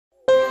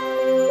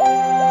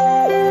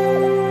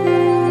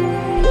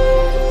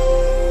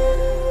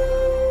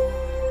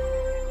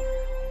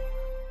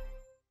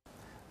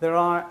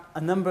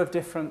a number of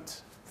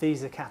different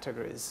visa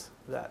categories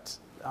that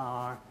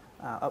are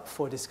up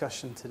for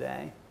discussion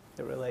today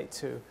that relate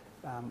to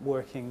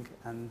working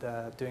and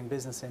doing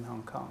business in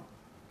Hong Kong.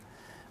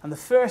 And the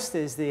first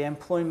is the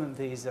employment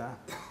visa,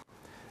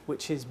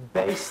 which is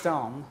based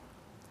on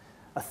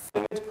a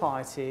third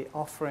party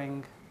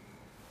offering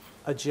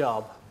a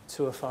job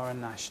to a foreign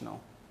national.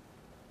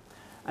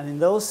 And in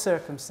those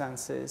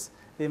circumstances,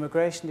 the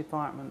Immigration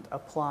Department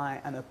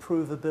apply an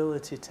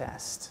approvability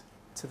test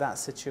to that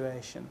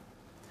situation.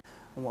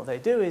 And what they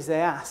do is they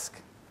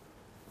ask,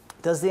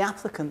 does the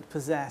applicant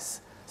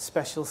possess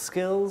special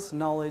skills,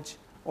 knowledge,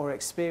 or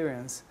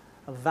experience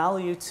of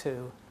value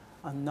to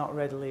and not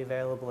readily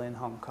available in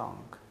Hong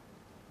Kong?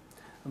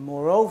 And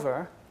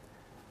moreover,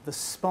 the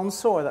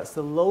sponsor, that's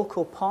the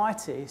local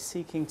party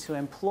seeking to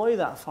employ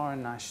that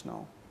foreign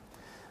national,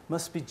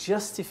 must be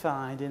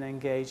justified in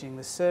engaging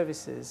the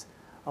services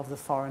of the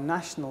foreign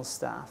national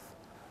staff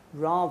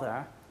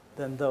rather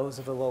than those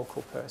of a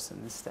local person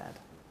instead.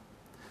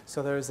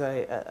 So there is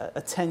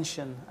a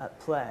tension at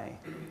play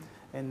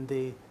in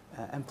the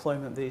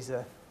employment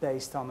visa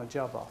based on a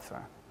job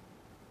offer.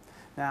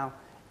 Now,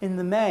 in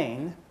the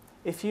main,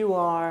 if you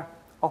are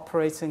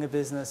operating a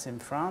business in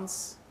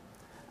France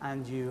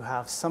and you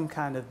have some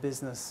kind of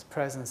business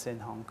presence in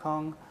Hong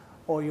Kong,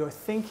 or you're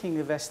thinking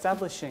of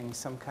establishing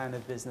some kind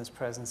of business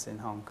presence in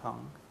Hong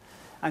Kong,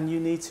 and you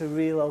need to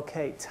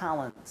relocate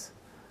talent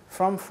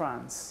from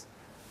France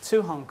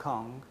to Hong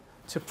Kong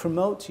to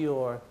promote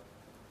your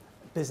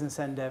business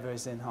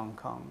endeavors in Hong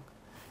Kong,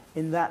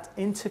 in that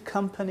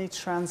intercompany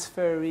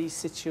transferee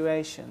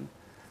situation,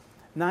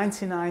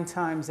 99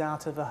 times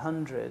out of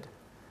 100,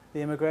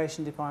 the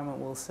Immigration Department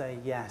will say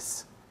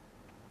yes.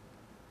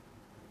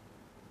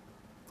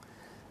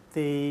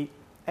 The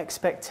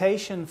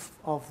expectation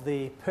of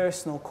the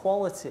personal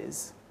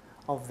qualities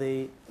of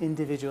the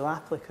individual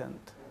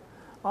applicant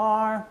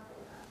are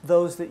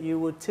those that you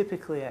would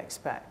typically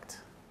expect.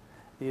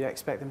 You'd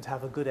expect them to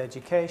have a good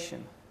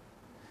education.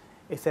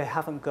 If they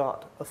haven't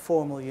got a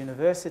formal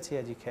university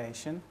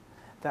education,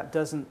 that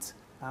doesn't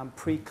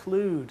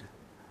preclude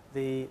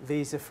the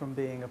visa from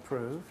being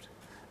approved,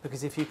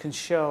 because if you can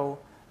show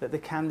that the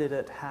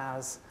candidate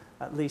has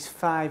at least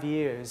 5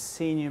 years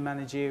senior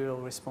managerial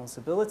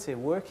responsibility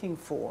working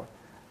for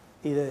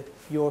either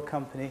your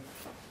company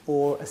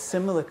or a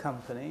similar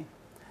company,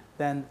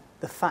 then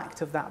the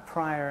fact of that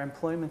prior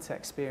employment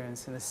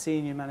experience in a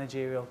senior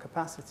managerial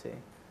capacity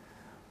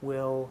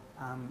will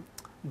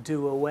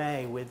do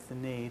away with the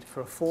need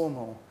for a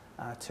formal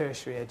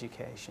tertiary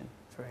education,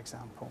 for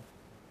example.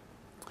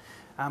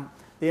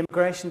 The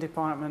Immigration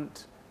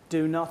Department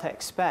do not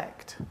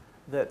expect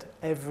that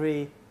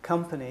every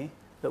company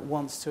that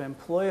wants to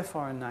employ a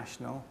foreign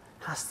national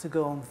has to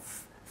go and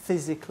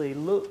physically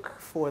look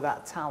for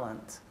that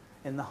talent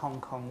in the Hong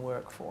Kong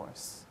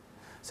workforce.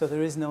 So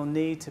there is no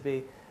need to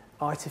be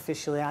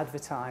artificially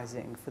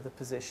advertising for the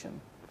position,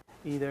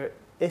 either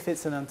if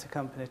it's an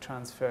intercompany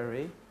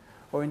transferee,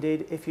 or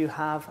indeed if you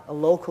have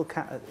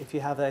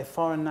a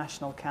foreign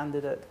national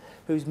candidate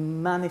who's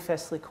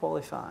manifestly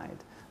qualified,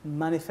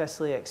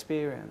 manifestly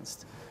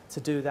experienced to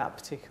do that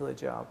particular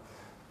job.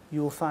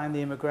 You will find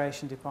the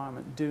Immigration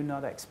Department do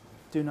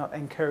not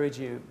encourage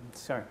you,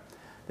 the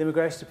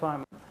Immigration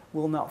Department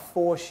will not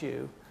force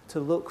you to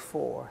look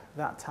for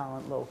that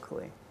talent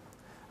locally.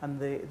 And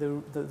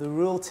the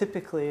rule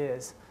typically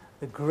is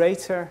the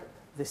greater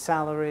the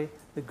salary,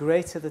 the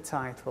greater the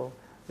title,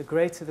 the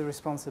greater the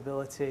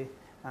responsibility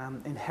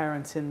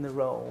inherent in the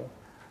role,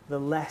 the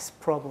less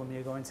problem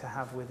you're going to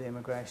have with the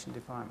Immigration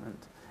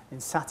Department in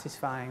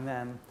satisfying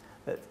them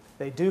that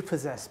they do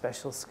possess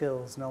special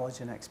skills, knowledge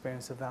and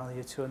experience of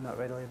value to and not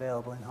readily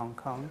available in Hong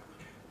Kong,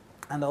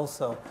 and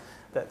also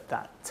that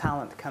that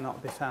talent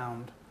cannot be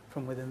found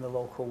from within the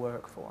local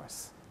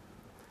workforce.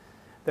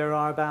 There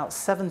are about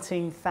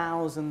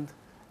 17,000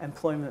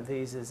 employment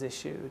visas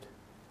issued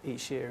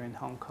each year in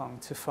Hong Kong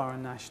to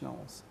foreign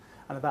nationals,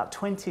 and about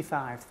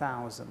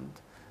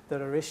 25,000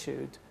 that are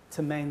issued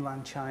to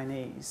mainland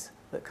Chinese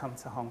that come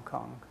to Hong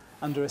Kong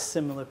under a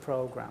similar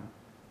program.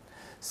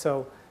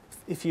 So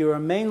if you're a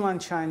mainland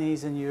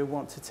Chinese and you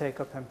want to take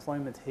up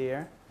employment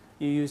here,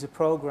 you use a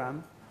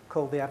program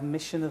called the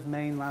Admission of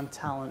Mainland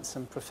Talents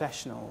and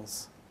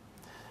Professionals.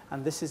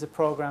 And this is a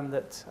program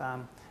that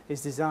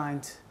is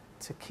designed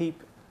to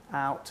keep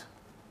out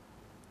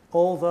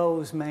all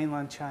those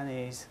mainland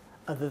Chinese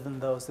other than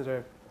those that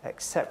are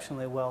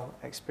exceptionally well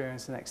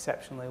experienced and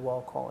exceptionally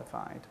well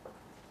qualified.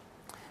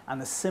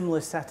 And a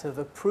similar set of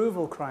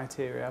approval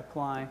criteria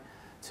apply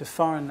to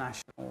foreign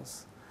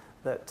nationals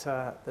that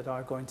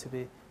are going to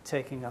be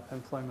taking up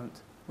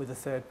employment with a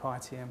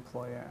third-party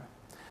employer.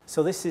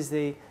 So this is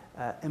the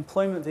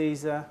employment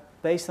visa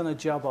based on a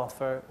job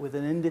offer with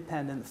an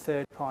independent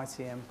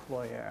third-party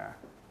employer.